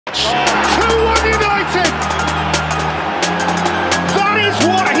2-1 United! That is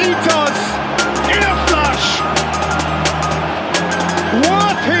what he does in a flash!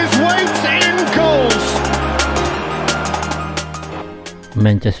 Worth his weight in goals!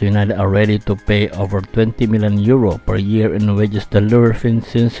 Manchester United are ready to pay over 20 million euro per year in wages to lure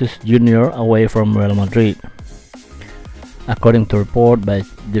Vinicius Junior away from Real Madrid. According to report by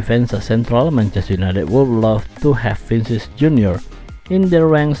Defensa Central, Manchester United would love to have Vinicius Junior in their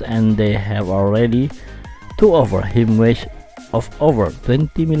ranks, and they have already to offer him wage of over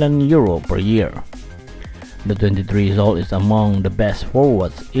 20 million euro per year. The 23-year-old is among the best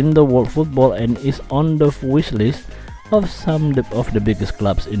forwards in the world football and is on the wish list of some of the biggest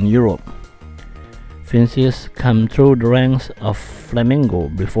clubs in Europe. Vinicius came through the ranks of Flamengo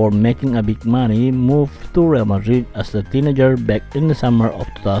before making a big money move to Real Madrid as a teenager back in the summer of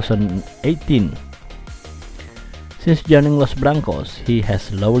 2018. Since joining Los Blancos, he has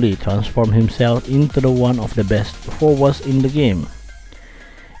slowly transformed himself into one of the best forwards in the game.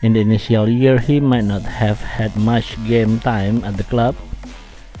 In the initial year, he might not have had much game time at the club,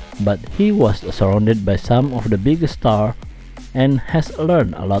 but he was surrounded by some of the biggest stars and has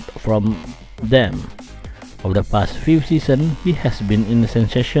learned a lot from them. Over the past few seasons, he has been in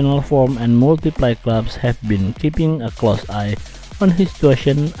sensational form, and multiple clubs have been keeping a close eye on his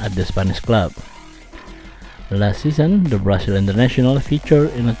situation at the Spanish club. Last season, the Brazilian international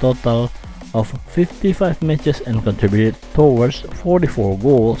featured in a total of 55 matches and contributed towards 44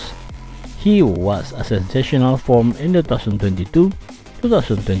 goals. He was a sensational form in the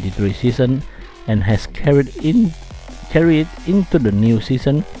 2022-2023 season and has carried into the new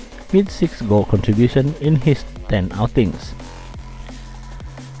season with 6 goal contributions in his 10 outings.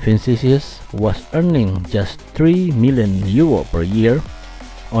 Vinicius was earning just 3 million euro per year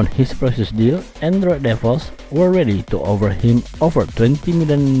on his previous deal, and the Red Devils were ready to offer him over 20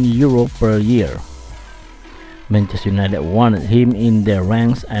 million euro per year. Manchester United wanted him in their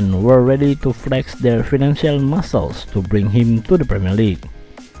ranks and were ready to flex their financial muscles to bring him to the Premier League.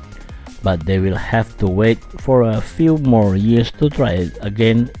 But they will have to wait for a few more years to try it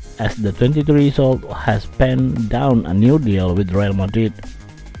again, as the 23-year-old has penned down a new deal with Real Madrid.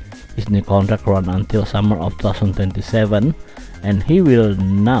 His new contract runs until summer of 2027, and he will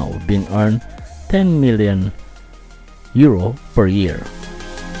now be earned 10 million euro per year.